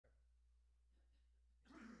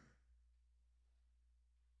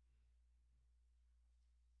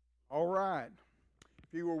All right.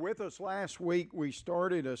 If you were with us last week, we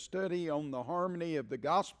started a study on the harmony of the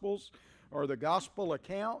Gospels or the Gospel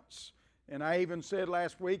accounts. And I even said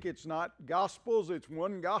last week it's not Gospels, it's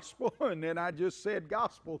one Gospel, and then I just said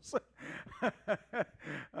Gospels.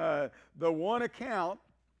 The one account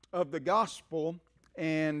of the Gospel.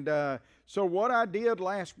 And so what I did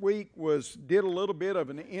last week was did a little bit of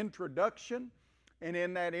an introduction. And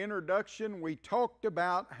in that introduction, we talked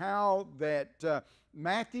about how that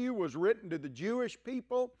Matthew was written to the Jewish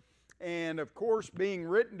people. And of course, being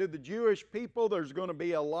written to the Jewish people, there's going to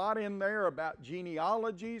be a lot in there about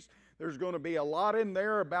genealogies. There's going to be a lot in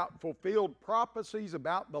there about fulfilled prophecies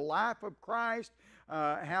about the life of Christ,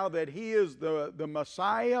 how that He is the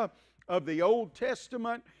Messiah of the Old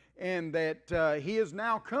Testament, and that He has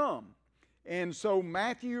now come. And so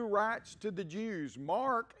Matthew writes to the Jews.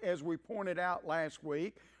 Mark, as we pointed out last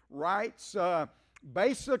week, writes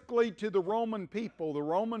basically to the Roman people. The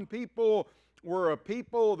Roman people were a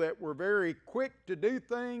people that were very quick to do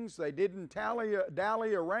things. They didn't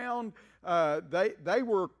dally around. They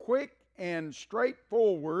were quick and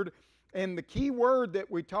straightforward. And the key word that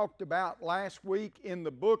we talked about last week in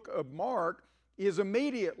the book of Mark is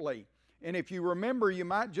immediately. And if you remember, you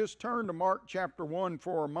might just turn to Mark chapter 1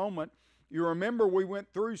 for a moment. You remember we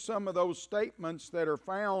went through some of those statements that are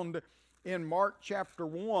found in Mark chapter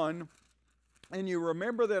 1. And you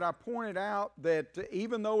remember that I pointed out that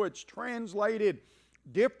even though it's translated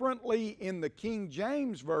differently in the King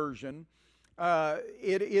James Version,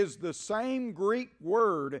 it is the same Greek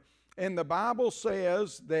word. And the Bible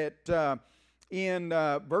says that in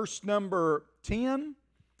verse number 10,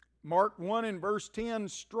 Mark 1 and verse 10,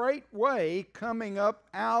 straightway coming up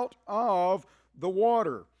out of the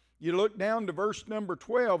water. You look down to verse number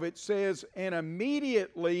 12, it says, and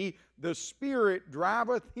immediately the Spirit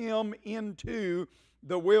driveth him into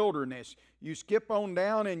the wilderness. You skip on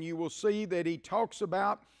down and you will see that he talks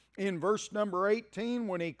about in verse number 18,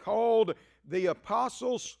 when he called the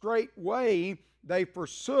apostles, straightway they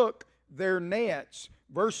forsook their nets.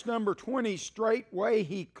 Verse number 20, straightway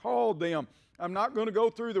he called them. I'm not going to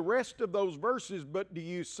go through the rest of those verses, but do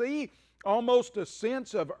you see almost a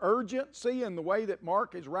sense of urgency in the way that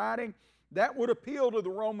Mark is writing? That would appeal to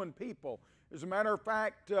the Roman people. As a matter of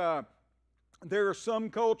fact, there are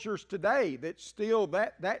some cultures today that still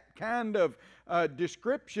that kind of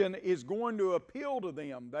description is going to appeal to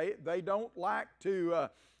them. They don't like to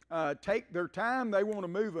take their time. They want to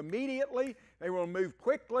move immediately. They want to move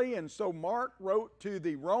quickly. And so Mark wrote to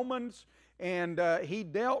the Romans, and he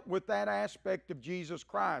dealt with that aspect of Jesus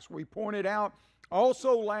Christ. We pointed out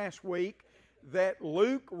also last week that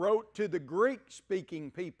Luke wrote to the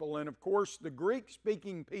Greek-speaking people. And of course, the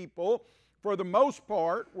Greek-speaking people, for the most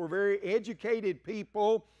part, were very educated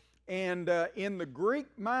people. And in the Greek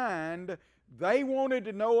mind, they wanted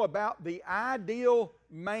to know about the ideal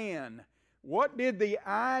man. What did the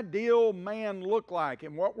ideal man look like?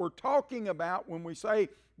 And what we're talking about when we say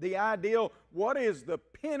the ideal, what is the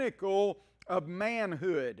pinnacle of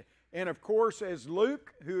manhood? And of course, as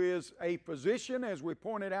Luke, who is a physician, as we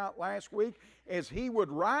pointed out last week, as he would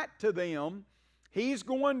write to them, he's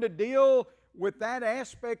going to deal with that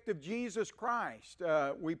aspect of Jesus Christ.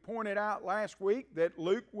 We pointed out last week that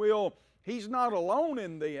Luke he's not alone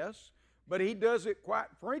in this, but he does it quite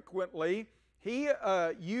frequently. He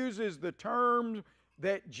uses the term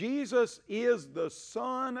that Jesus is the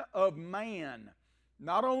Son of Man.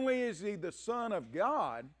 Not only is He the Son of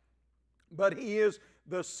God, but He is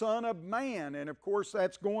the Son of Man. And of course,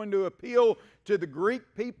 that's going to appeal to the Greek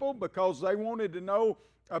people because they wanted to know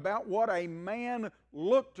about what a man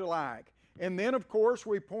looked like. And then, of course,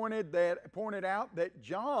 we pointed out that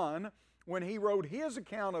John, when he wrote his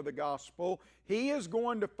account of the gospel, he is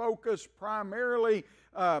going to focus primarily,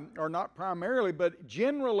 or not primarily, but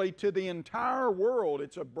generally to the entire world.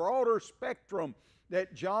 It's a broader spectrum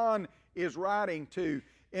that John is writing to.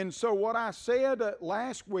 And so what I said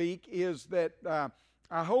last week is that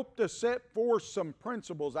I hope to set forth some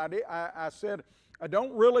principles. I said I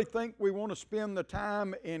don't really think we want to spend the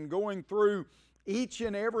time in going through each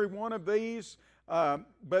and every one of these.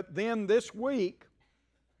 But then this week,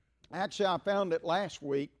 actually I found it last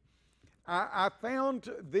week, I found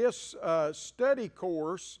this study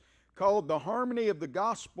course called The Harmony of the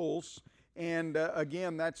Gospels. And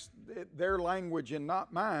again, that's their language and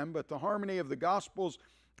not mine, but The Harmony of the Gospels.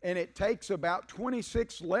 And it takes about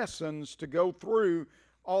 26 lessons to go through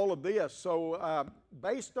all of this. So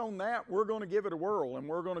based on that, we're going to give it a whirl, and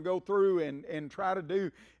we're going to go through and try to do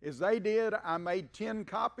as they did. I made 10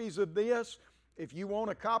 copies of this. If you want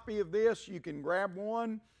a copy of this, you can grab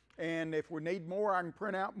one And if we need more, I can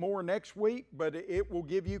print out more next week, but it will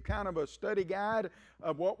give you kind of a study guide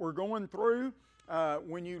of what we're going through.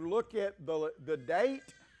 When you look at the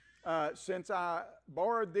date, since I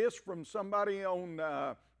borrowed this from somebody on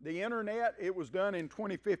the internet, it was done in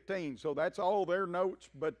 2015, so that's all their notes.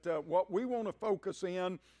 But what we want to focus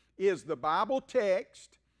in is the Bible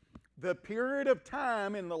text, the period of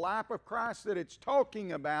time in the life of Christ that it's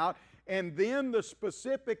talking about, and then the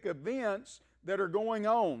specific events that are going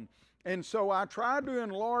on. And so I tried to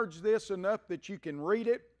enlarge this enough that you can read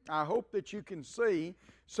it. I hope that you can see.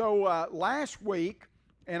 So last week,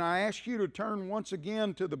 and I asked you to turn once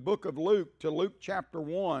again to the book of Luke, to Luke chapter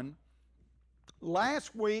 1.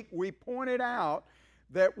 Last week we pointed out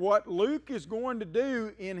that what Luke is going to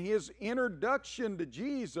do in his introduction to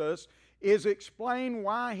Jesus is explain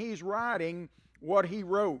why he's writing what he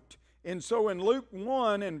wrote. And so in Luke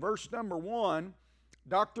 1 and verse number 1,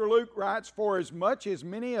 Dr. Luke writes, "For as much as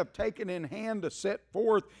many have taken in hand to set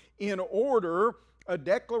forth in order a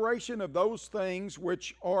declaration of those things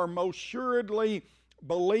which are most assuredly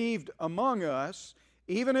believed among us,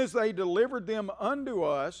 even as they delivered them unto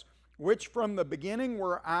us, which from the beginning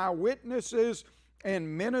were eyewitnesses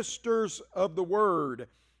and ministers of the word."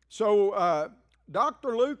 So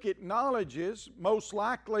Dr. Luke acknowledges most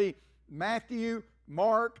likely Matthew,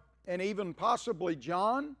 Mark, and even possibly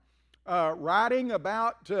John writing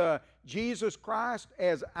about Jesus Christ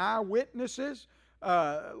as eyewitnesses.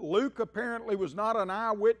 Luke apparently was not an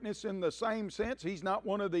eyewitness in the same sense. He's not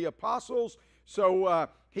one of the apostles, so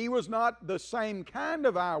he was not the same kind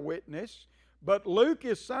of eyewitness. But Luke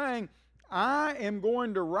is saying, I am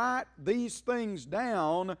going to write these things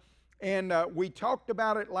down. And we talked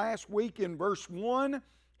about it last week in verse 1.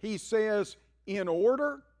 He says, in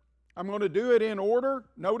order. I'm going to do it in order.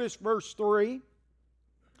 Notice verse 3.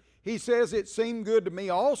 He says, "It seemed good to me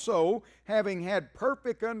also, having had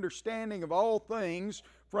perfect understanding of all things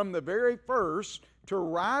from the very first, to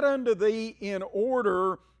write unto thee in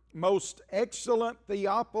order, most excellent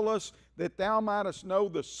Theophilus, that thou mightest know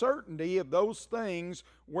the certainty of those things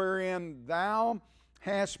wherein thou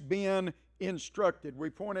hast been instructed."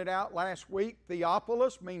 We pointed out last week,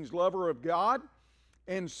 Theophilus means lover of God.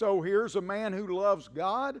 And so here's a man who loves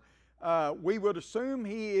God. We would assume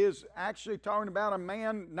he is actually talking about a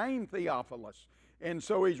man named Theophilus. And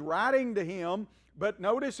so he's writing to him. But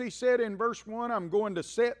notice he said in verse 1, I'm going to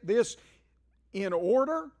set this in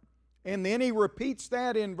order. And then he repeats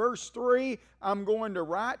that in verse 3, I'm going to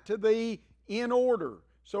write to thee in order.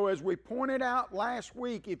 So as we pointed out last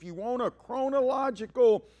week, if you want a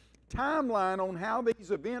chronological timeline on how these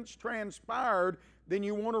events transpired, then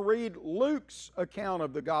you want to read Luke's account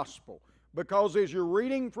of the gospel. Because as you're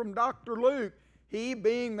reading from Dr. Luke, he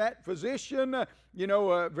being that physician,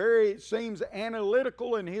 very seems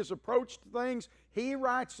analytical in his approach to things, he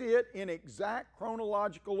writes it in exact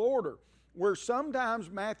chronological order. Where sometimes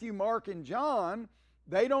Matthew, Mark, and John,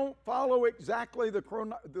 they don't follow exactly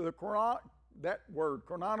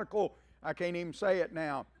chronological, I can't even say it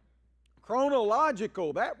now.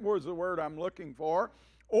 Chronological, that was the word I'm looking for,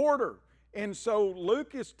 order. And so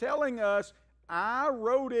Luke is telling us, I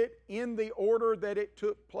wrote it in the order that it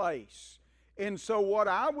took place. And so what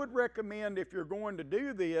I would recommend if you're going to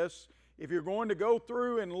do this, if you're going to go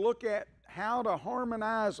through and look at how to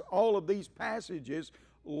harmonize all of these passages,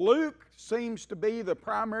 Luke seems to be the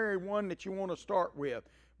primary one that you want to start with,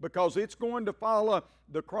 because it's going to follow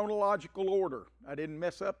the chronological order. I didn't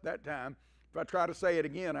mess up that time. If I try to say it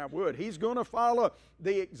again, I would. He's going to follow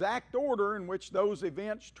the exact order in which those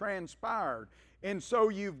events transpired. And so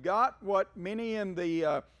you've got what many in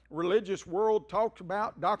the religious world talks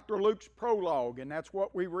about, Dr. Luke's prologue, and that's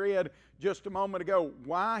what we read just a moment ago,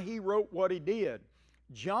 why he wrote what he did.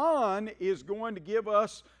 John is going to give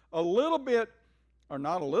us a little bit, or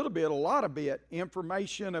not a little bit, a lot of bit,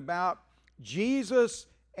 information about Jesus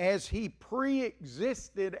as he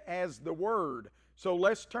pre-existed as the Word. So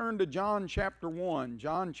let's turn to John chapter 1.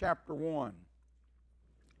 John chapter 1.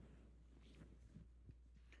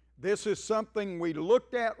 This is something we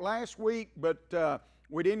looked at last week, but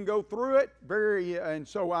we didn't go through it and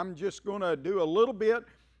so I'm just going to do a little bit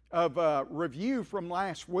of a review from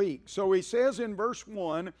last week. So he says in verse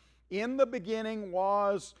 1, "In the beginning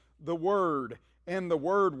was the Word, and the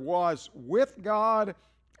Word was with God,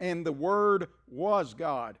 and the Word was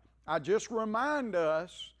God." I just remind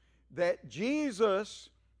us that Jesus,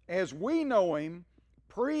 as we know Him,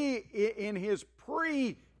 in His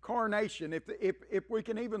pre-incarnation, if we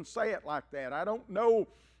can even say it like that. I don't know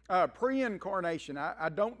pre-incarnation. I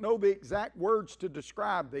don't know the exact words to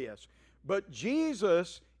describe this. But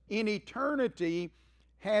Jesus, in eternity,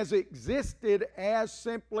 has existed as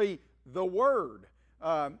simply the Word.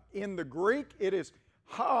 In the Greek, it is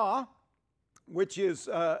ha, which is,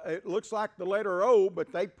 it looks like the letter O,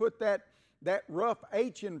 but they put that rough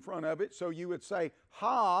H in front of it, so you would say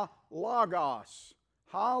ha logos.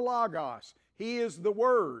 Ha logos. He is the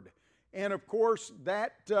Word. And of course,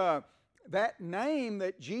 that name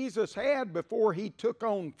that Jesus had before He took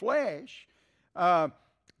on flesh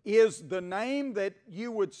is the name that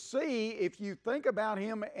you would see if you think about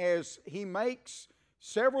Him as He makes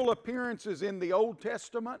several appearances in the Old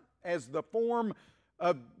Testament as the form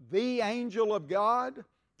of the angel of God.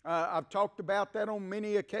 I've talked about that on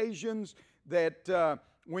many occasions, that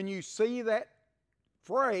when you see that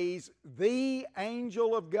phrase, the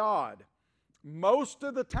angel of God, most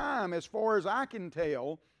of the time, as far as I can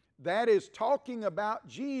tell, that is talking about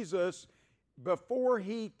Jesus before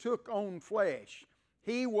He took on flesh.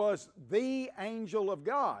 He was the angel of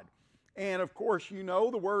God. And of course, you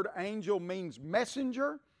know the word angel means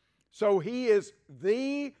messenger. So He is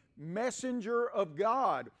the messenger of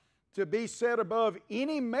God, to be set above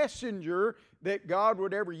any messenger that God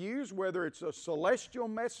would ever use, whether it's a celestial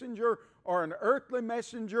messenger or an earthly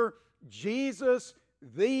messenger. Jesus,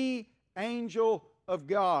 the angel of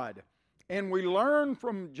God. And we learn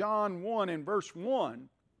from John 1 in verse 1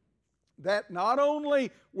 that not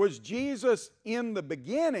only was Jesus in the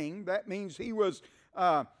beginning, that means He was,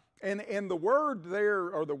 and the word there,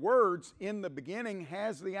 or the words in the beginning,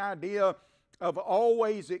 has the idea of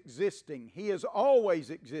always existing. He has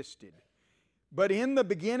always existed. But in the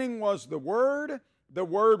beginning was the Word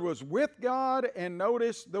was with God, and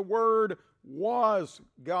notice the Word was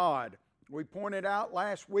God. We pointed out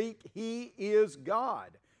last week, He is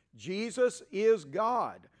God. Jesus is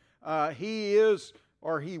God. He is,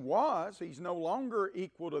 or He was, He's no longer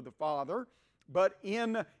equal to the Father, but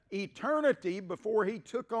in eternity, before He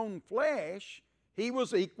took on flesh, He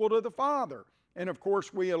was equal to the Father. And of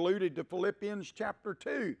course, we alluded to Philippians chapter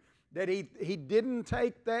 2, that he didn't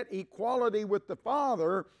take that equality with the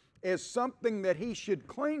Father as something that He should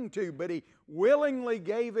cling to, but He willingly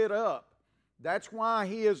gave it up. That's why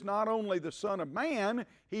He is not only the Son of Man,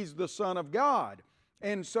 He's the Son of God.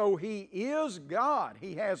 And so He is God.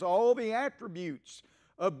 He has all the attributes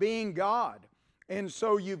of being God. And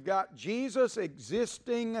so you've got Jesus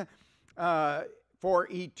existing for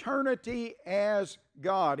eternity as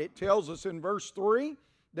God. It tells us in verse 3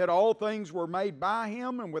 that all things were made by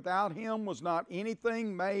Him, and without Him was not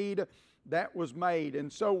anything made that was made.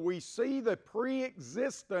 And so we see the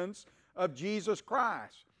pre-existence of Jesus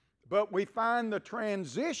Christ. But we find the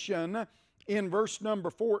transition in verse number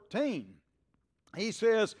 14. He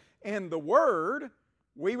says, and the Word,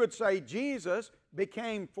 we would say Jesus,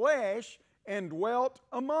 became flesh and dwelt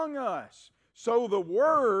among us. So the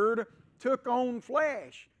Word took on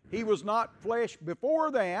flesh. He was not flesh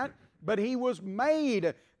before that, but He was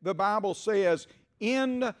made, the Bible says,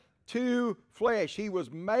 into flesh. He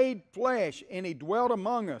was made flesh, and He dwelt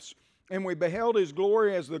among us. And we beheld His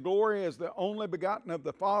glory as the only begotten of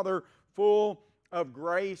the Father, full of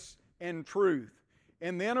grace and truth.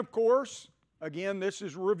 And then, of course, again, this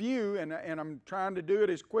is review, and I'm trying to do it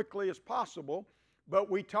as quickly as possible,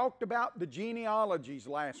 but we talked about the genealogies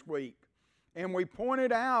last week. And we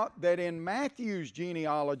pointed out that in Matthew's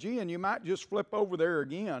genealogy, and you might just flip over there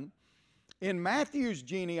again, in Matthew's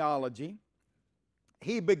genealogy,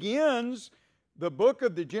 he begins the book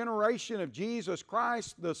of the generation of Jesus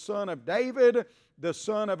Christ, the son of David, the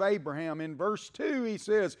son of Abraham. In verse 2, he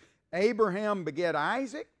says, Abraham beget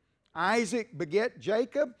Isaac, Isaac beget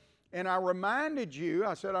Jacob. And I reminded you,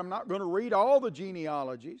 I said I'm not going to read all the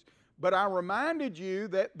genealogies, but I reminded you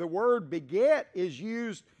that the word beget is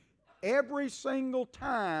used every single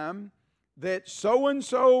time that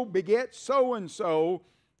so-and-so begets so-and-so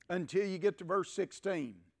until you get to verse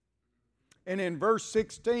 16. And in verse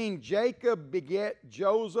 16, Jacob beget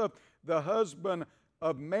Joseph, the husband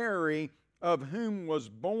of Mary, of whom was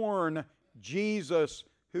born Jesus,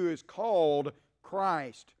 who is called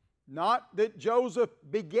Christ. Not that Joseph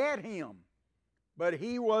begat him, but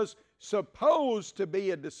he was supposed to be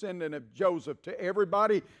a descendant of Joseph. To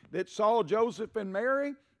everybody that saw Joseph and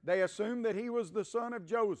Mary, they assumed that he was the son of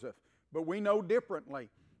Joseph. But we know differently.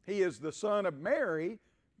 He is the son of Mary,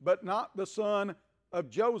 but not the son of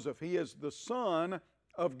Joseph. He is the Son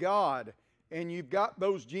of God. And you've got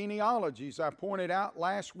those genealogies. I pointed out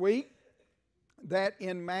last week that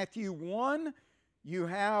in Matthew 1, you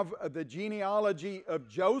have the genealogy of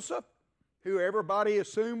Joseph, who everybody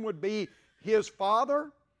assumed would be his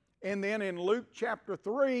father. And then in Luke chapter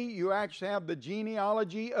 3, you actually have the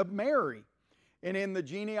genealogy of Mary. And in the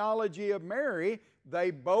genealogy of Mary, they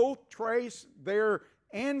both trace their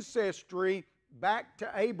ancestry back to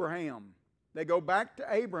Abraham. They go back to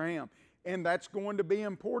Abraham. and that's going to be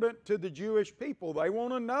important to the Jewish people. They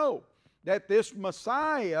want to know that this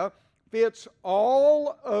Messiah fits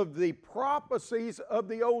all of the prophecies of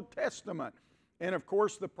the Old Testament. And of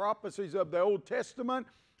course, the prophecies of the Old Testament,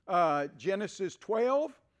 Genesis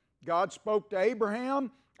 12, God spoke to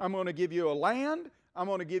Abraham, I'm going to give you a land, I'm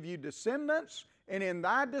going to give you descendants, and in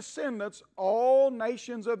thy descendants all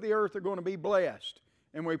nations of the earth are going to be blessed.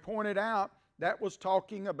 And we pointed out that was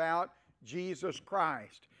talking about Jesus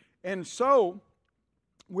Christ. And so,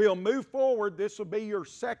 we'll move forward. This will be your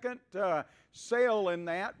second cell in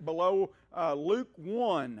that below Luke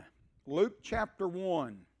 1. Luke chapter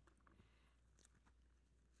 1.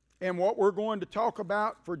 And what we're going to talk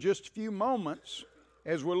about for just a few moments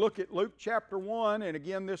as we look at Luke chapter 1, and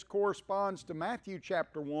again this corresponds to Matthew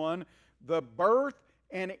chapter 1, the birth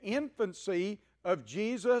and infancy of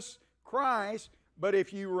Jesus Christ. But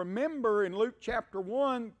if you remember in Luke chapter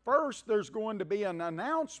 1, first there's going to be an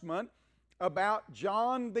announcement about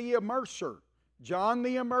John the Immerser. John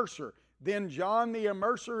the Immerser. Then John the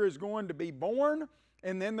Immerser is going to be born,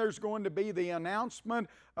 and then there's going to be the announcement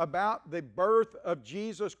about the birth of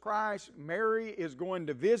Jesus Christ. Mary is going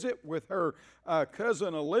to visit with her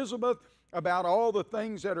cousin Elizabeth about all the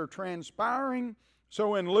things that are transpiring.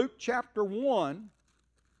 So in Luke chapter 1,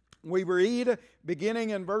 we read,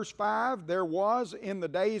 beginning in verse 5, there was in the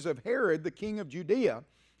days of Herod, the king of Judea,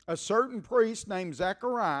 a certain priest named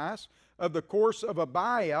Zacharias of the course of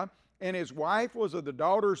Abiah, and his wife was of the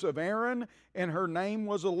daughters of Aaron, and her name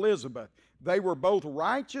was Elizabeth. They were both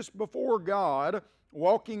righteous before God,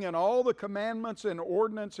 walking in all the commandments and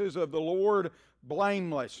ordinances of the Lord,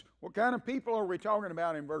 blameless. What kind of people are we talking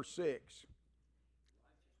about in verse 6?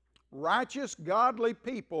 Righteous, godly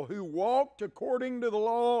people who walked according to the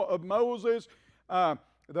law of Moses.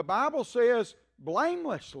 The Bible says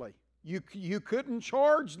blamelessly. You couldn't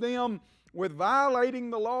charge them with violating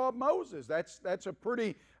the law of Moses. That's a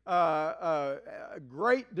pretty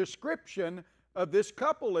great description of this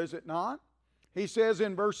couple, is it not? He says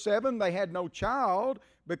in verse 7, they had no child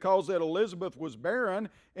because that Elizabeth was barren,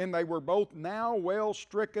 and they were both now well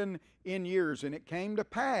stricken in years. And it came to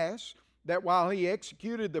pass that while he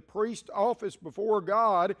executed the priest's office before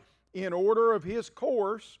God in order of his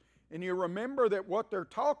course, and you remember that what they're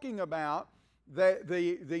talking about, that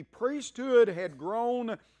the priesthood had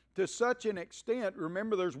grown to such an extent.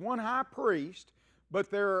 Remember, there's one high priest, but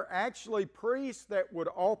there are actually priests that would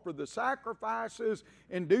offer the sacrifices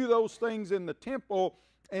and do those things in the temple,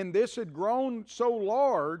 and this had grown so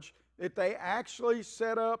large that they actually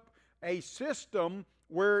set up a system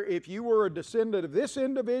where if you were a descendant of this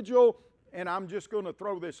individual, and I'm just going to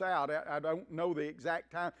throw this out, I don't know the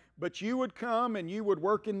exact time, but you would come and you would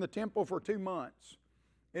work in the temple for 2 months.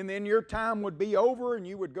 And then your time would be over and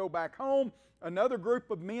you would go back home. Another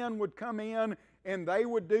group of men would come in and they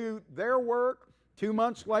would do their work. 2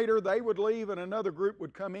 months later they would leave and another group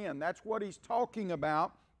would come in. That's what he's talking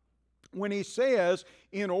about when he says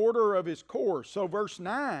in order of his course. So verse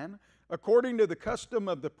 9, according to the custom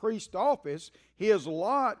of the priest's office, his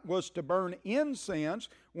lot was to burn incense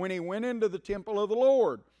when he went into the temple of the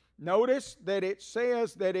Lord. Notice that it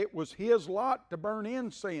says that it was his lot to burn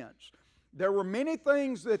incense. There were many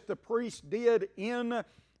things that the priest did in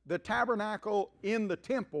the tabernacle, in the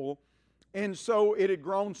temple, and so it had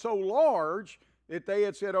grown so large that they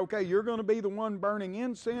had said, okay, you're going to be the one burning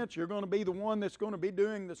incense, you're going to be the one that's going to be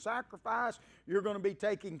doing the sacrifice, you're going to be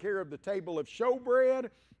taking care of the table of showbread.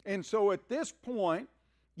 And so at this point,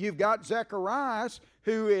 you've got Zacharias,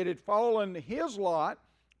 who it had fallen his lot,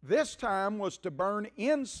 this time was to burn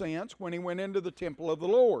incense when he went into the temple of the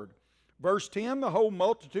Lord. Verse 10, the whole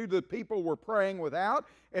multitude of the people were praying without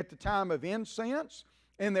at the time of incense,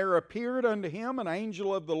 and there appeared unto him an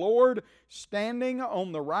angel of the Lord standing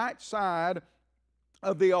on the right side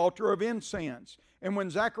of the altar of incense. And when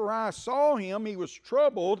Zacharias saw him, he was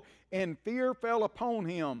troubled, and fear fell upon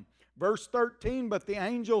him. Verse 13, but the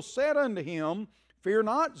angel said unto him, fear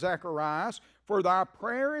not, Zacharias, for thy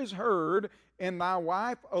prayer is heard, and thy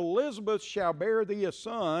wife Elizabeth shall bear thee a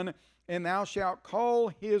son, and thou shalt call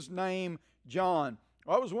his name John.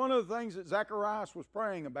 Well, that was one of the things that Zacharias was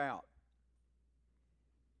praying about.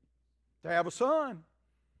 To have a son.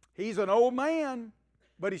 He's an old man,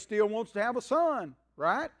 but he still wants to have a son,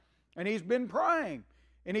 right? And he's been praying.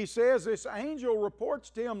 And he says, this angel reports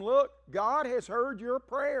to him, look, God has heard your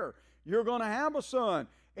prayer. You're going to have a son.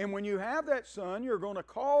 And when you have that son, you're going to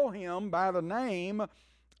call him by the name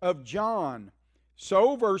of John.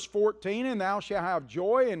 So, verse 14, and thou shalt have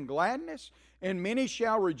joy and gladness, and many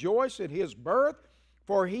shall rejoice at his birth,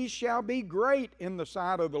 for he shall be great in the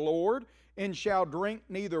sight of the Lord, and shall drink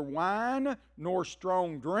neither wine nor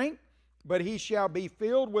strong drink, but he shall be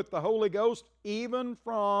filled with the Holy Ghost even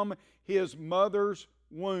from his mother's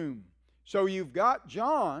womb. So you've got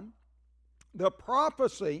John, the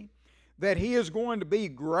prophecy that he is going to be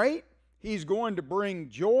great. He's going to bring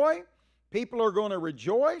joy. People are going to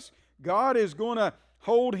rejoice. God is going to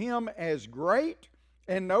hold him as great.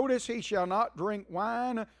 And notice, he shall not drink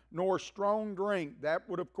wine nor strong drink. That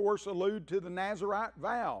would, of course, allude to the Nazirite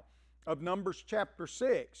vow of Numbers chapter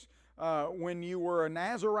 6. When you were a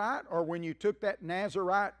Nazirite, or when you took that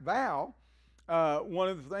Nazirite vow, one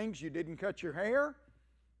of the things, you didn't cut your hair,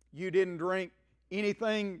 you didn't drink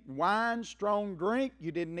anything, wine, strong drink,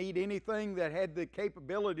 you didn't eat anything that had the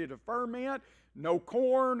capability to ferment, no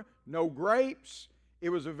corn, no grapes. It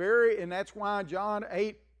was and that's why John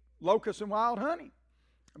ate locusts and wild honey,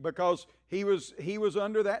 because he was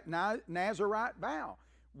under that Nazirite vow.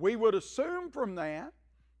 We would assume from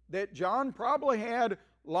that John probably had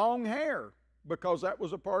long hair, because that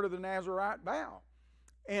was a part of the Nazirite vow.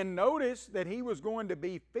 And notice that he was going to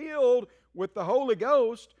be filled with the Holy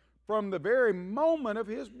Ghost from the very moment of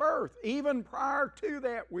his birth. Even prior to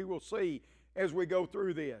that, we will see as we go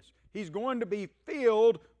through this. He's going to be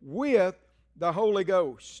filled with the Holy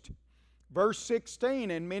Ghost. Verse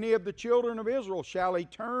 16, and many of the children of Israel shall he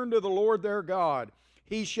turn to the Lord their God.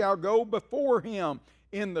 He shall go before him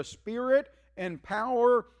in the spirit and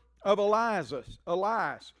power of Elias.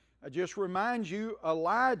 I just remind you,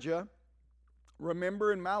 Elijah,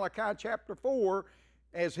 remember in Malachi chapter 4,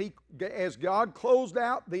 as God closed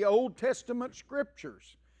out the Old Testament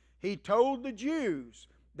Scriptures, he told the Jews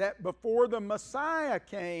that before the Messiah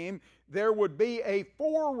came, there would be a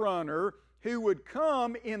forerunner who would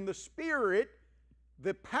come in the spirit,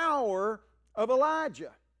 the power of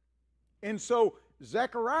Elijah. And so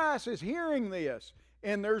Zacharias is hearing this,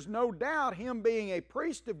 and there's no doubt, him being a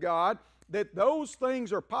priest of God, that those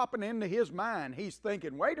things are popping into his mind. He's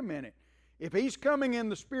thinking, wait a minute, if he's coming in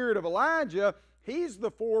the spirit of Elijah, he's the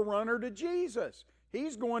forerunner to Jesus.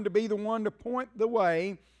 He's going to be the one to point the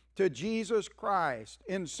way to Jesus Christ.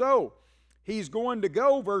 And so, he's going to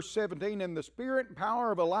go, verse 17, in the spirit and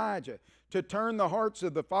power of Elijah, to turn the hearts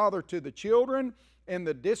of the father to the children, and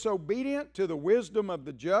the disobedient to the wisdom of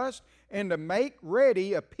the just, and to make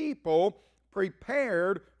ready a people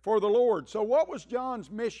prepared for the Lord. So what was John's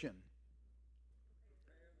mission?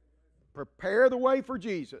 Prepare the way for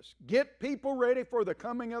Jesus. Get people ready for the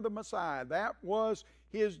coming of the Messiah. That was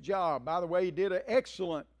his job. By the way, he did an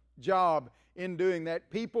excellent job in doing that.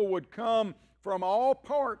 People would come from all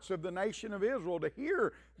parts of the nation of Israel to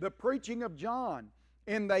hear the preaching of John.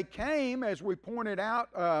 And they came, as we pointed out,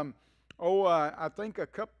 I think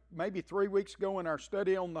maybe 3 weeks ago in our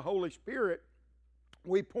study on the Holy Spirit,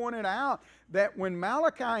 we pointed out that when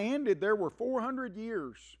Malachi ended, there were 400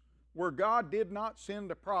 years where God did not send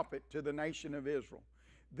a prophet to the nation of Israel.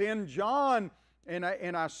 Then John, and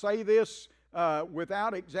I say this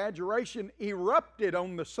without exaggeration, erupted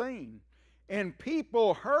on the scene. And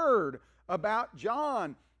people heard about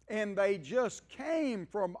John, and they just came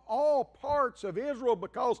from all parts of Israel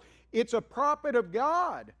because it's a prophet of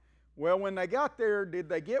God. Well, when they got there, did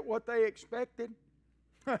they get what they expected?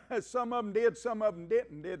 Some of them did, some of them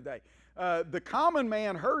didn't, did they? The common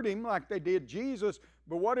man heard him like they did Jesus,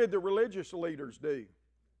 but what did the religious leaders do?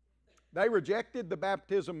 They rejected the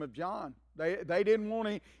baptism of John. They didn't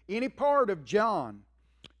want any part of John.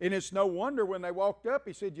 And it's no wonder when they walked up,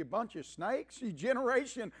 he said, you bunch of snakes, you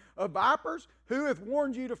generation of vipers, who hath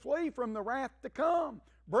warned you to flee from the wrath to come?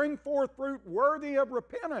 Bring forth fruit worthy of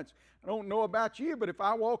repentance. I don't know about you, but if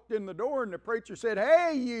I walked in the door and the preacher said,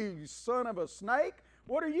 hey, you son of a snake,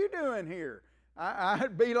 what are you doing here?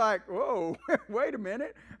 I'd be like, whoa, wait a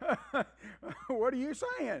minute. What are you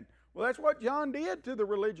saying? Well, that's what John did to the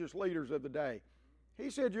religious leaders of the day. He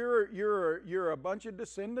said, you're a bunch of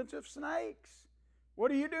descendants of snakes. What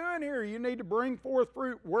are you doing here? You need to bring forth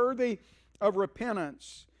fruit worthy of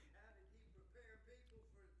repentance. How did he prepare people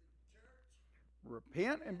for the church?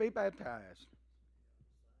 Repent and be baptized.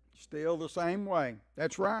 Still the same way.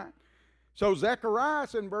 That's right. So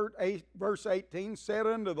Zacharias in verse 18 said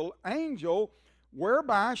unto the angel,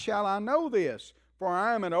 whereby shall I know this? For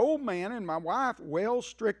I am an old man, and my wife well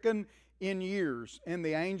stricken in years. And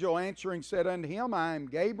the angel answering said unto him, I am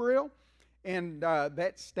Gabriel, and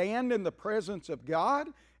that stand in the presence of God,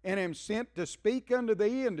 and am sent to speak unto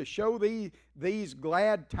thee and to show thee these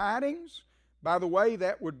glad tidings. By the way,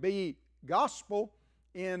 that would be gospel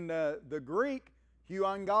in the Greek.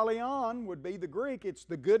 Euangelion would be the Greek. It's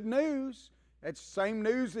the good news. It's the same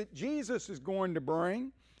news that Jesus is going to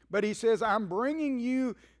bring. But he says, I'm bringing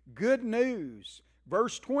you good news.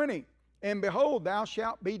 Verse 20, and behold, thou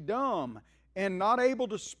shalt be dumb and not able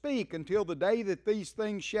to speak until the day that these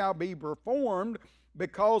things shall be performed,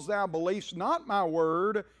 because thou believest not my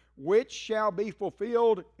word, which shall be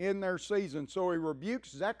fulfilled in their season. So he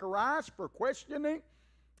rebukes Zacharias for questioning.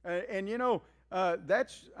 And you know,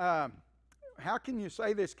 that's, how can you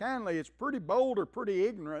say this kindly? It's pretty bold or pretty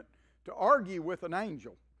ignorant to argue with an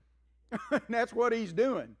angel. And that's what he's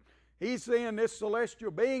doing. He's seeing this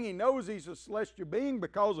celestial being. He knows he's a celestial being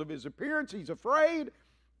because of his appearance. He's afraid,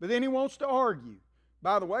 but then he wants to argue.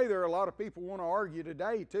 By the way, there are a lot of people who want to argue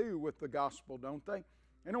today too with the gospel, don't they?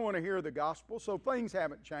 They don't want to hear the gospel, so things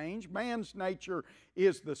haven't changed. Man's nature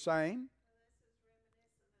is the same.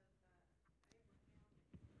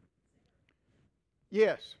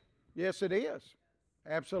 Yes. Yes, it is.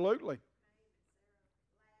 Absolutely.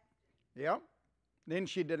 Yeah. Then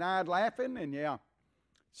she denied laughing, and yeah.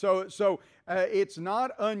 So it's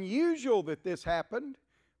not unusual that this happened,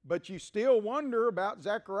 but you still wonder about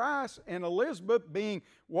Zacharias and Elizabeth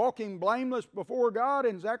walking blameless before God,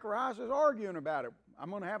 and Zacharias is arguing about it. I'm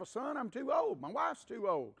going to have a son. I'm too old. My wife's too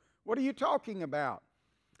old. What are you talking about?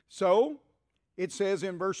 So it says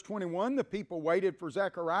in verse 21, the people waited for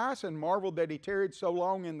Zacharias and marveled that he tarried so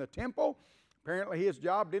long in the temple. Apparently his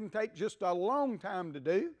job didn't take just a long time to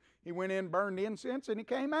do. He went in, burned incense, and he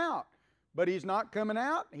came out. But he's not coming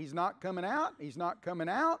out. He's not coming out. He's not coming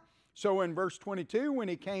out. So in verse 22, when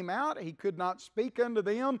he came out, he could not speak unto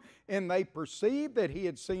them, and they perceived that he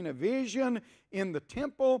had seen a vision in the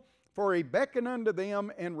temple, for he beckoned unto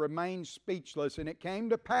them and remained speechless. And it came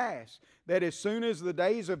to pass that as soon as the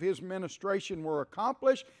days of his ministration were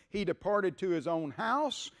accomplished, he departed to his own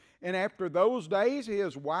house. And after those days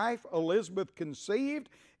his wife Elizabeth conceived,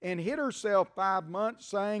 and hid herself 5 months,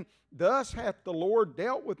 saying, Thus hath the Lord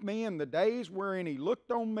dealt with me in the days wherein he looked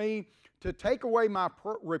on me, to take away my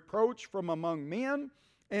reproach from among men.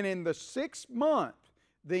 And in the 6th month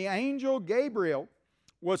the angel Gabriel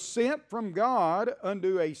was sent from God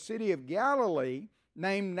unto a city of Galilee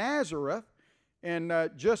named Nazareth. And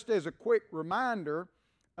just as a quick reminder,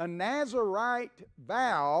 a Nazarite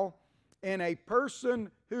vow and a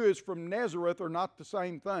person who is from Nazareth are not the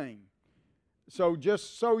same thing. So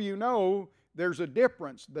just so you know, there's a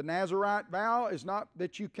difference. The Nazarite vow is not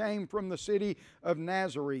that you came from the city of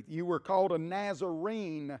Nazareth. You were called a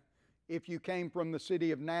Nazarene if you came from the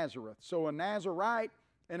city of Nazareth. So a Nazarite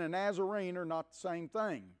and a Nazarene are not the same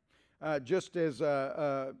thing. Just as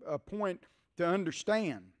a point to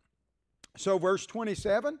understand. So verse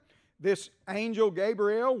 27, this angel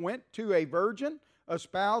Gabriel went to a virgin,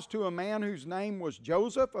 espoused to a man whose name was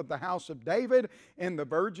Joseph of the house of David, and the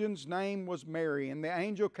virgin's name was Mary. And the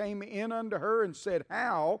angel came in unto her and said,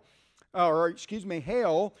 Hail,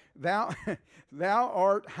 thou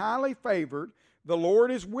art highly favored, the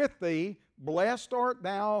Lord is with thee, blessed art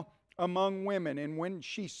thou among women. And when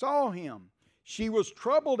she saw him, she was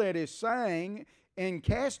troubled at his saying, and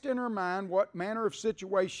cast in her mind what manner of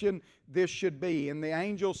situation this should be. And the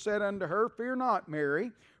angel said unto her, Fear not,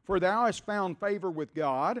 Mary, for thou hast found favor with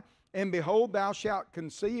God, and behold, thou shalt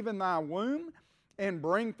conceive in thy womb, and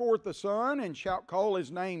bring forth a son, and shalt call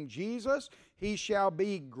his name Jesus. He shall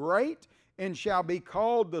be great, and shall be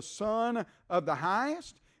called the Son of the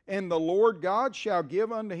Highest. And the Lord God shall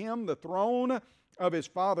give unto him the throne of his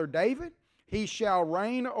father David. He shall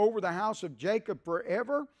reign over the house of Jacob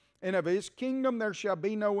forever, and of his kingdom there shall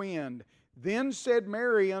be no end. Then said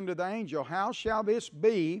Mary unto the angel, How shall this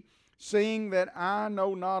be, seeing that I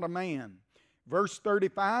know not a man? Verse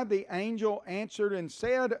 35, the angel answered and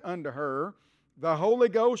said unto her, The Holy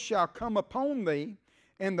Ghost shall come upon thee,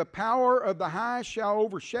 and the power of the Highest shall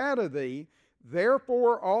overshadow thee.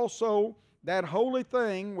 Therefore also that holy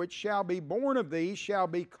thing which shall be born of thee shall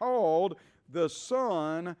be called the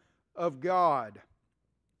Son of God.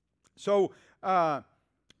 So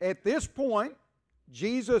at this point,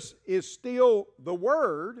 Jesus is still the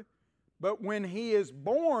Word, but when he is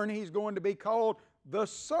born, he's going to be called the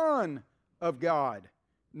Son of God.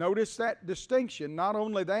 Notice that distinction. Not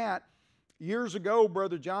only that, years ago,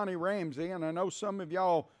 Brother Johnny Ramsey, and I know some of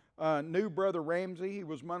y'all knew Brother Ramsey. He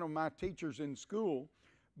was one of my teachers in school.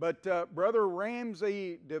 But Brother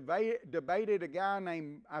Ramsey debated a guy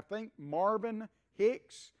named, I think, Marvin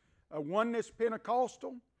Hicks, a Oneness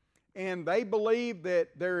Pentecostal. And they believe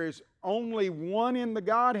that there is only one in the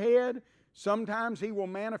Godhead. Sometimes he will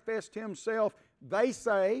manifest himself, they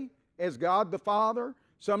say, as God the Father.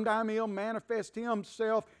 Sometimes he'll manifest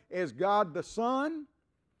himself as God the Son.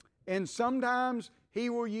 And sometimes he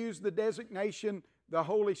will use the designation the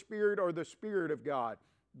Holy Spirit or the Spirit of God.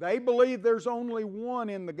 They believe there's only one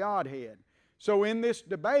in the Godhead. So in this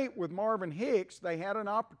debate with Marvin Hicks, they had an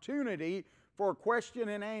opportunity for question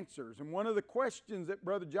and answers. And one of the questions that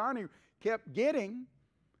Brother Johnny kept getting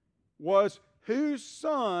was, whose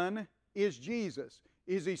son is Jesus?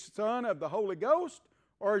 Is he son of the Holy Ghost,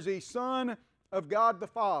 or is he son of God the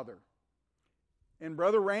Father? And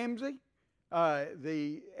Brother Ramsey,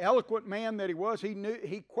 the eloquent man that he was,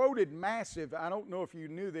 he quoted massive, I don't know if you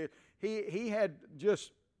knew this, he had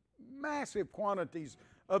just massive quantities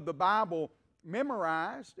of the Bible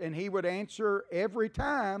memorized, and he would answer every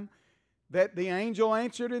time that the angel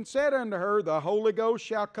answered and said unto her, the Holy Ghost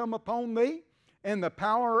shall come upon thee, and the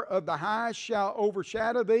power of the highest shall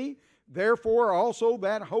overshadow thee. Therefore also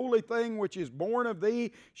that holy thing which is born of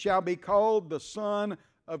thee shall be called the Son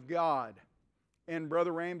of God. And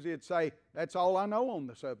Brother Ramsey would say, that's all I know on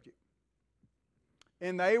the subject.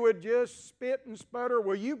 And they would just spit and sputter,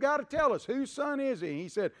 well, you've got to tell us, whose son is he? And he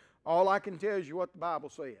said, all I can tell you what the Bible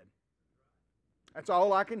said. That's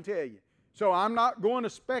all I can tell you. So I'm not going to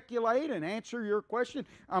speculate and answer your question.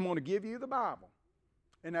 I'm going to give you the Bible.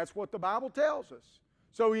 And that's what the Bible tells us.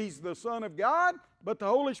 So he's the Son of God, but the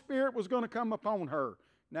Holy Spirit was going to come upon her.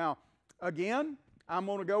 Now, again, I'm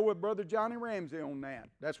going to go with Brother Johnny Ramsey on that.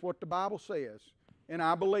 That's what the Bible says. And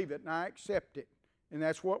I believe it, and I accept it. And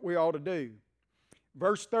that's what we ought to do.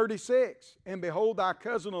 Verse 36, and behold, thy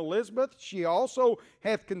cousin Elizabeth, she also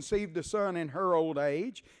hath conceived a son in her old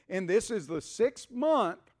age, and this is the 6th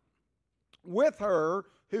month with her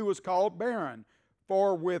who was called barren.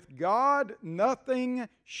 For with God nothing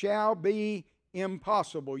shall be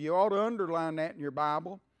impossible. You ought to underline that in your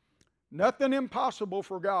Bible. Nothing impossible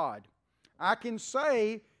for God. I can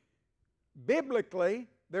say, biblically,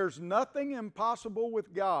 there's nothing impossible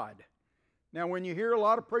with God. Now, when you hear a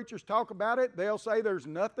lot of preachers talk about it, they'll say there's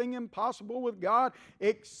nothing impossible with God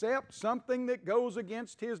except something that goes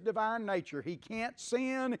against His divine nature. He can't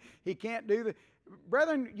sin. He can't do the...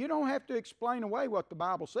 Brethren, you don't have to explain away what the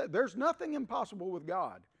Bible says. There's nothing impossible with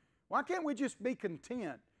God. Why can't we just be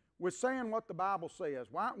content with saying what the Bible says?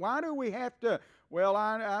 Why do we have to,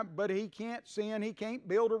 well, but he can't sin, he can't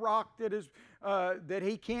build a rock that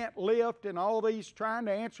he can't lift, and all these trying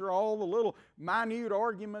to answer all the little minute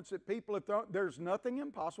arguments that people have thrown. There's nothing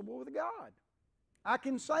impossible with God. I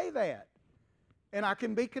can say that, and I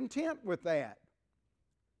can be content with that.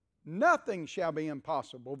 Nothing shall be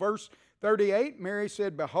impossible. Verse 38, Mary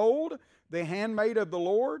said, behold, the handmaid of the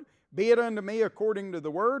Lord, be it unto me according to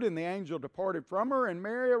the word. And the angel departed from her, and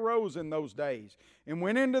Mary arose in those days, and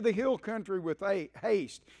went into the hill country with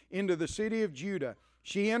haste into the city of Judah.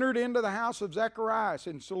 She entered into the house of Zacharias,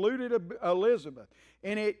 and saluted Elizabeth.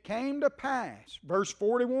 And it came to pass, verse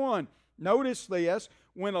 41, notice this,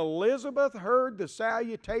 when Elizabeth heard the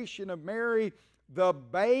salutation of Mary, the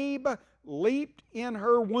babe leaped in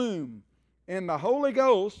her womb, and the Holy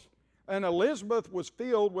Ghost, and Elizabeth was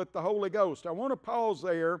filled with the Holy Ghost. I want to pause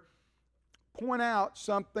there, point out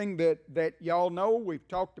something that y'all know. We've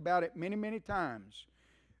talked about it many, many times.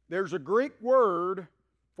 There's a Greek word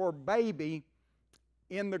for baby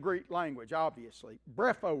in the Greek language, obviously.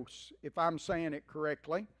 Brephos, if I'm saying it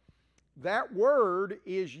correctly. That word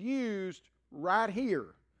is used right here.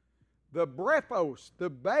 The brephos, the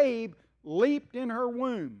babe, leaped in her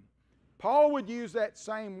womb. Paul would use that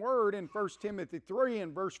same word in 1 Timothy 3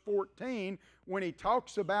 and verse 14 when he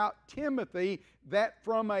talks about Timothy, that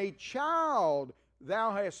from a child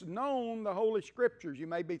thou hast known the Holy Scriptures. You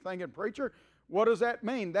may be thinking, preacher, what does that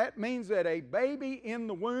mean? That means that a baby in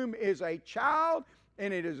the womb is a child,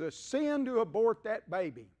 and it is a sin to abort that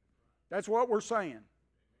baby. That's what we're saying.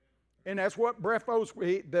 And that's what brephos,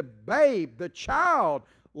 the babe, the child,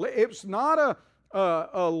 it's not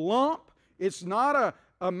a lump, it's not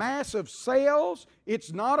a mass of cells.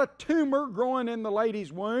 It's not a tumor growing in the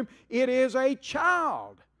lady's womb. It is a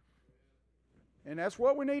child. And that's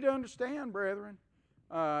what we need to understand, brethren.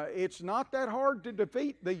 It's not that hard to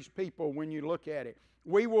defeat these people when you look at it.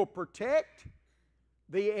 We will protect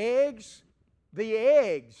the eggs,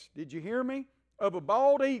 did you hear me, of a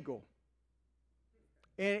bald eagle.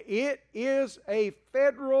 And it is a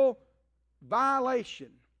federal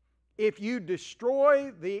violation if you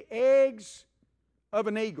destroy the eggs of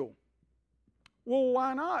an eagle. Well,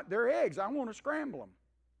 why not? They're eggs. I want to scramble them.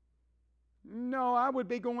 No, I would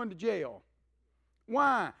be going to jail.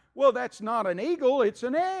 Why? Well, that's not an eagle, it's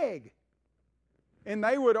an egg. And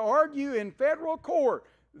they would argue in federal court,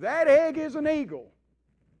 that egg is an eagle.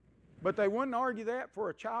 But they wouldn't argue that for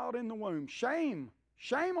a child in the womb. Shame.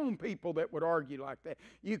 Shame on people that would argue like that.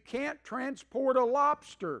 You can't transport a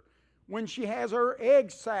lobster when she has her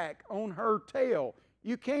egg sac on her tail.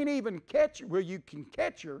 You can't even catch her. Well, you can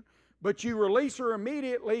catch her, but you release her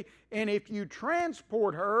immediately, and if you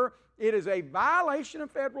transport her, it is a violation of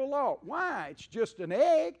federal law. Why? It's just an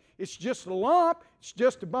egg. It's just a lump. It's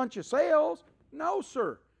just a bunch of cells. No,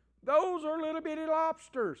 sir. Those are little bitty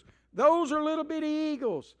lobsters. Those are little bitty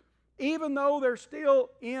eagles. Even though they're still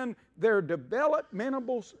in their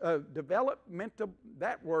developmental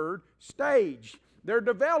stage. They're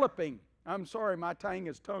developing. I'm sorry, my tongue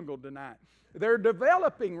is tangled tonight. They're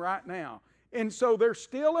developing right now. And so they're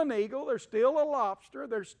still an eagle, they're still a lobster,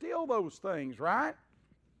 they're still those things, right?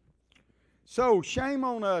 So shame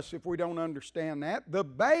on us if we don't understand that. The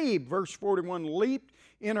babe, verse 41, leaped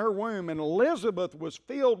in her womb, and Elizabeth was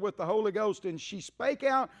filled with the Holy Ghost, and she spake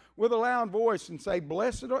out with a loud voice and said,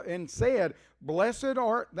 Blessed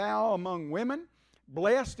art thou among women,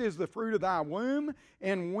 blessed is the fruit of thy womb,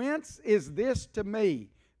 and whence is this to me,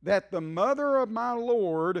 that the mother of my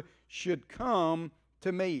Lord should come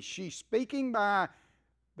to me? She's speaking by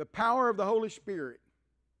the power of the Holy Spirit.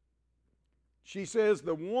 She says,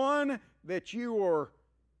 the one that you are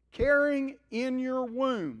carrying in your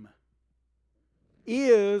womb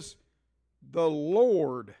is the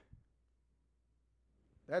Lord.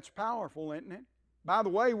 That's powerful, isn't it? By the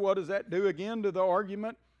way, what does that do again to the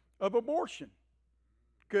argument of abortion?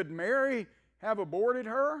 Could Mary have aborted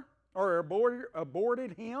her or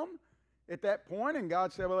aborted him at that point? And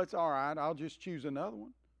God said, well, it's all right, I'll just choose another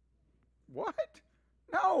one. What?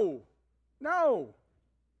 No.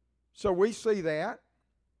 So we see that.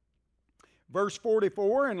 Verse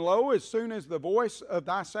 44, and lo, as soon as the voice of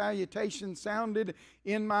thy salutation sounded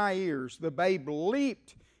in my ears, the babe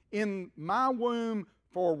leaped in my womb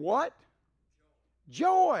for what?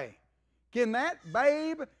 Joy. Can that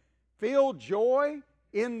babe feel joy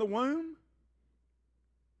in the womb?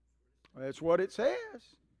 That's what it says.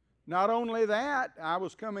 Not only that, I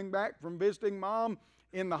was coming back from visiting Mom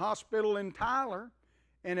in the hospital in Tyler,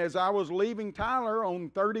 and as I was leaving Tyler on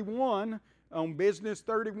 31, on Business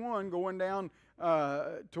 31, going down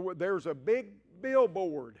there's a big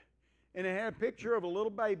billboard, and it had a picture of a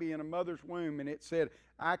little baby in a mother's womb, and it said,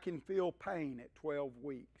 I can feel pain at 12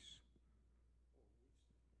 weeks.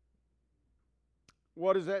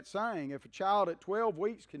 What is that saying? If a child at 12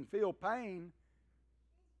 weeks can feel pain,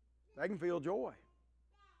 they can feel joy.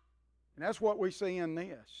 And that's what we see in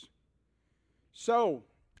this. So,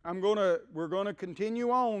 we're going to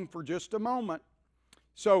continue on for just a moment.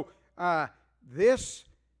 So, this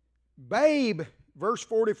babe, verse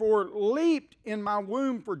 44, leaped in my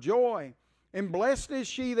womb for joy, and blessed is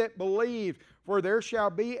she that believed, for there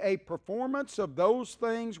shall be a performance of those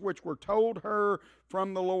things which were told her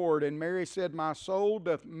from the Lord. And Mary said, my soul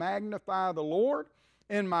doth magnify the Lord,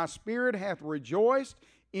 and my spirit hath rejoiced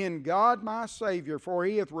in God my Savior, for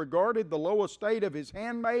he hath regarded the low estate of his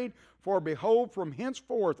handmaid. For behold, from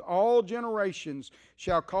henceforth all generations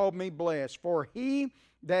shall call me blessed. For he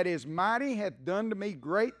that is mighty hath done to me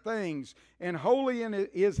great things, and holy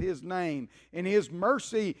is his name. And his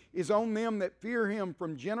mercy is on them that fear him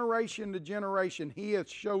from generation to generation. He hath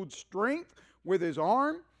showed strength with his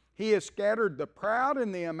arm. He has scattered the proud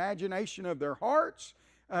in the imagination of their hearts.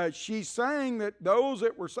 She's saying that those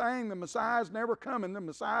that were saying the Messiah's never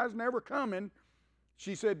coming,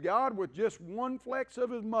 she said God with just one flex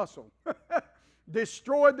of his muscle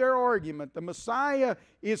destroyed their argument. The Messiah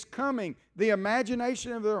is coming. The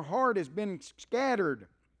imagination of their heart has been scattered.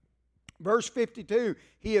 Verse 52,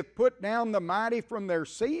 he hath put down the mighty from their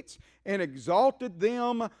seats and exalted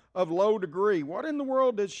them of low degree. What in the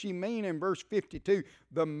world does she mean in verse 52?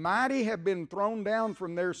 The mighty have been thrown down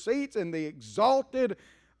from their seats, and the exalted,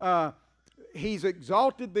 he's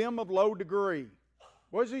exalted them of low degree.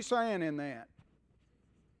 What is he saying in that?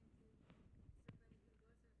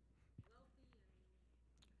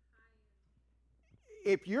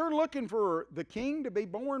 If you're looking for the king to be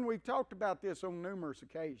born, we've talked about this on numerous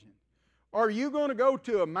occasions. Are you going to go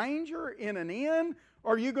to a manger in an inn,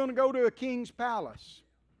 or are you going to go to a king's palace?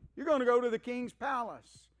 You're going to go to the king's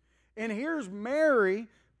palace. And here's Mary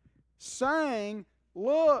saying,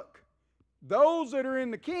 look, those that are in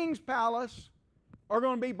the king's palace are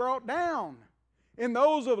going to be brought down, and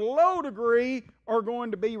those of low degree are going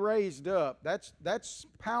to be raised up. That's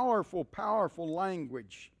powerful, powerful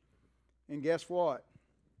language. And guess what?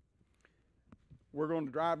 We're going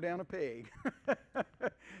to drive down a peg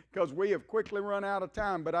because we have quickly run out of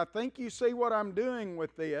time. But I think you see what I'm doing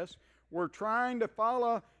with this. We're trying to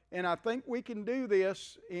follow, and I think we can do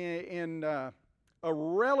this in a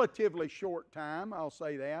relatively short time. I'll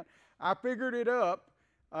say that. I figured it up.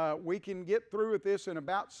 We can get through with this in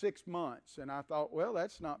about 6 months. And I thought, well,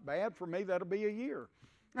 that's not bad. For me, that'll be a year.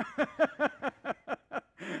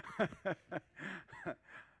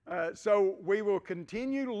 So we will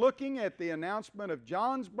continue looking at the announcement of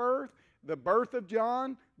John's birth, the birth of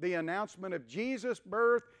John, the announcement of Jesus'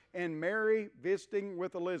 birth, and Mary visiting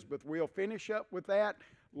with Elizabeth. We'll finish up with that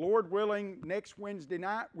Lord willing, next Wednesday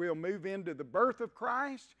night we'll move into the birth of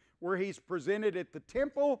Christ, where He's presented at the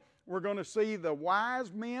temple. We're going to see the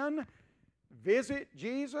wise men visit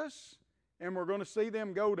Jesus, and we're going to see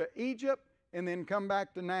them go to Egypt and then come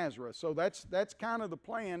back to Nazareth. So that's kind of the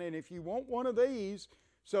plan. And if you want one of these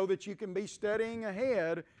so that you can be studying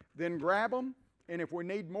ahead, then grab them. And if we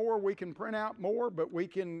need more, we can print out more, but we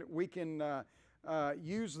can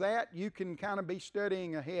use that. You can kind of be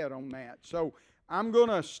studying ahead on that. So I'm going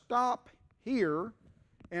to stop here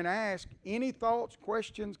and ask any thoughts,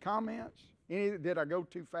 questions, comments. Did I go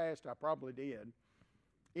too fast? I probably did.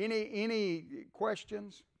 Any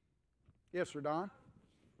questions? Yes, sir, Don? Have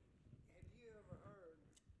you ever heard,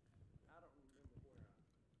 I don't remember where I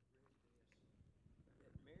read this,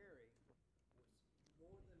 that Mary was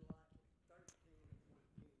more than likely 13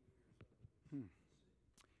 or 14 years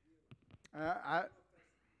old?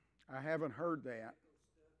 I haven't heard that.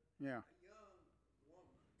 Yeah. A young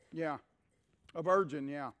woman. Yeah. A virgin,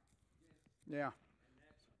 yeah. Yeah. And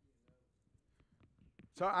that's,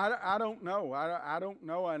 So I don't know. I don't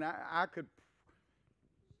know, and I could.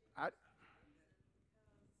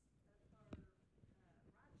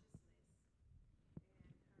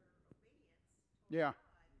 Yeah.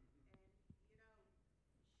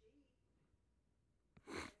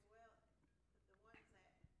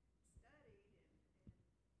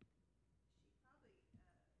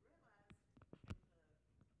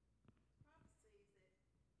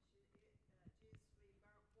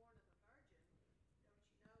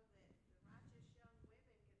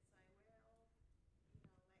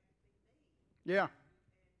 Yeah.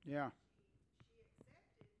 Yeah.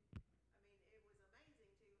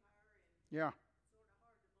 Yeah.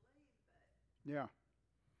 Yeah.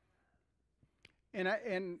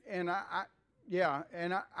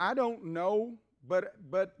 I don't know, but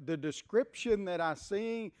the description that I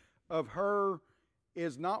see of her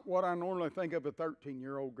is not what I normally think of a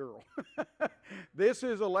 13-year-old girl. This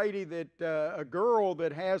is a lady a girl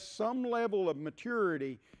that has some level of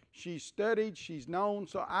maturity. She's studied, she's known,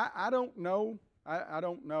 so I don't know. I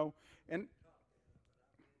don't know. And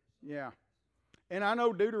yeah. And I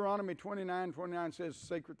know Deuteronomy 29:29 says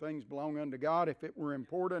secret things belong unto God. If it were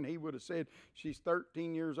important, He would have said she's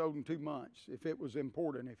 13 years old and 2 months, if it was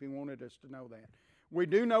important, if He wanted us to know that. We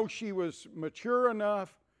do know she was mature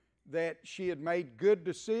enough that she had made good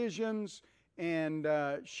decisions, and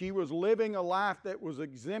she was living a life that was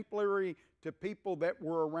exemplary to people that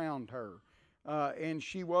were around her. And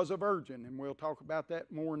she was a virgin, and we'll talk about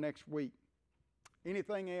that more next week.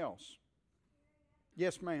 Anything else?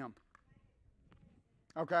 Yes, ma'am.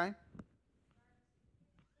 Okay.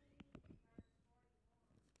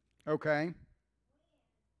 Okay.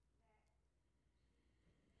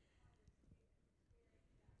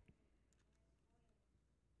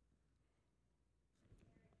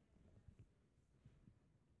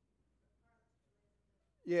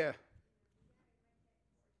 Yeah.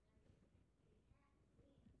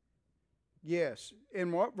 Yes.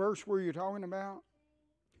 And what verse were you talking about?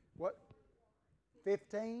 What?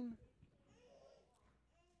 15?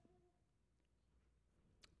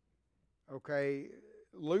 Okay.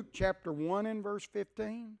 Luke chapter 1 and verse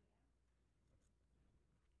 15?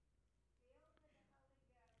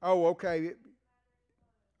 Oh, okay.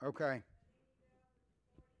 Okay.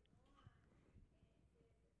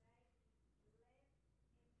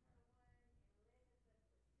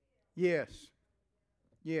 Yes.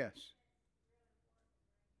 Yes.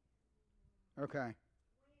 Okay.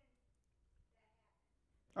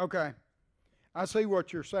 Okay. I see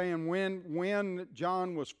what you're saying. When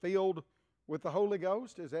John was filled with the Holy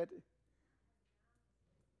Ghost, is that?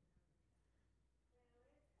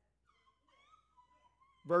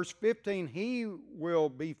 Verse 15, he will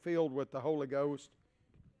be filled with the Holy Ghost.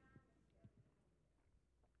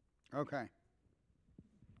 Okay.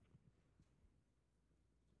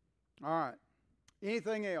 All right.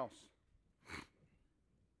 Anything else?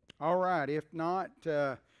 All right. If not,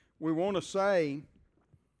 we want to say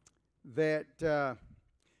that, a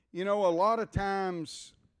lot of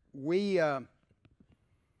times we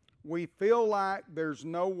feel like there's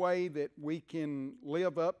no way that we can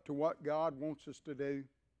live up to what God wants us to do.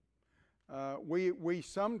 We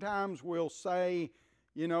sometimes will say,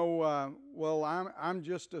 well, I'm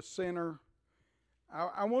just a sinner.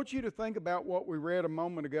 I want you to think about what we read a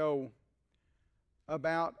moment ago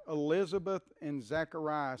about Elizabeth and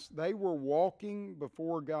Zacharias. They were walking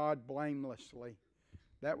before God blamelessly.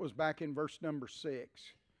 That was back in verse number 6.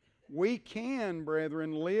 We can,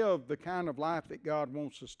 brethren, live the kind of life that God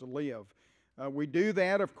wants us to live. We do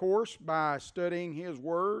that, of course, by studying His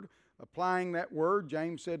Word, applying that Word.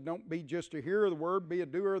 James said, don't be just a hearer of the Word, be a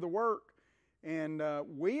doer of the work. And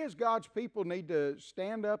we as God's people need to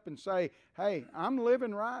stand up and say, hey, I'm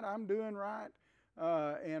living right, I'm doing right.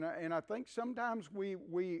 And I think sometimes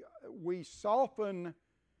we soften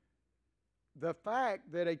the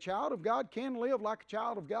fact that a child of God can live like a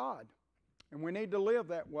child of God. And we need to live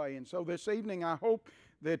that way. And so this evening I hope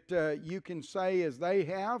that you can say as they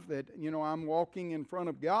have, that, I'm walking in front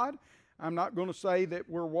of God. I'm not going to say that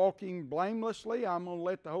we're walking blamelessly. I'm going to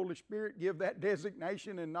let the Holy Spirit give that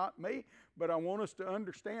designation and not me. But I want us to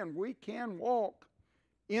understand we can walk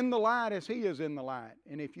in the light as He is in the light.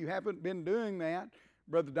 And if you haven't been doing that,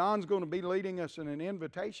 Brother Don's going to be leading us in an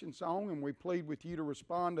invitation song, and we plead with you to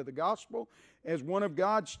respond to the gospel as one of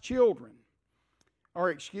God's children. Or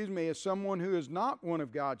as someone who is not one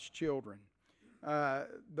of God's children.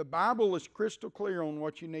 The Bible is crystal clear on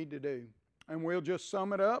what you need to do. And we'll just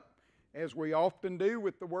sum it up as we often do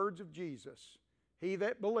with the words of Jesus. He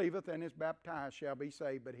that believeth and is baptized shall be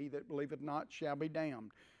saved, but he that believeth not shall be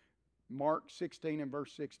damned. Mark 16 and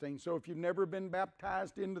verse 16. So if you've never been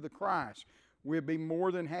baptized into the Christ, we'll be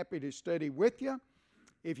more than happy to study with you.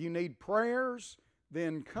 If you need prayers,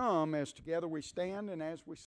 then come as together we stand and as we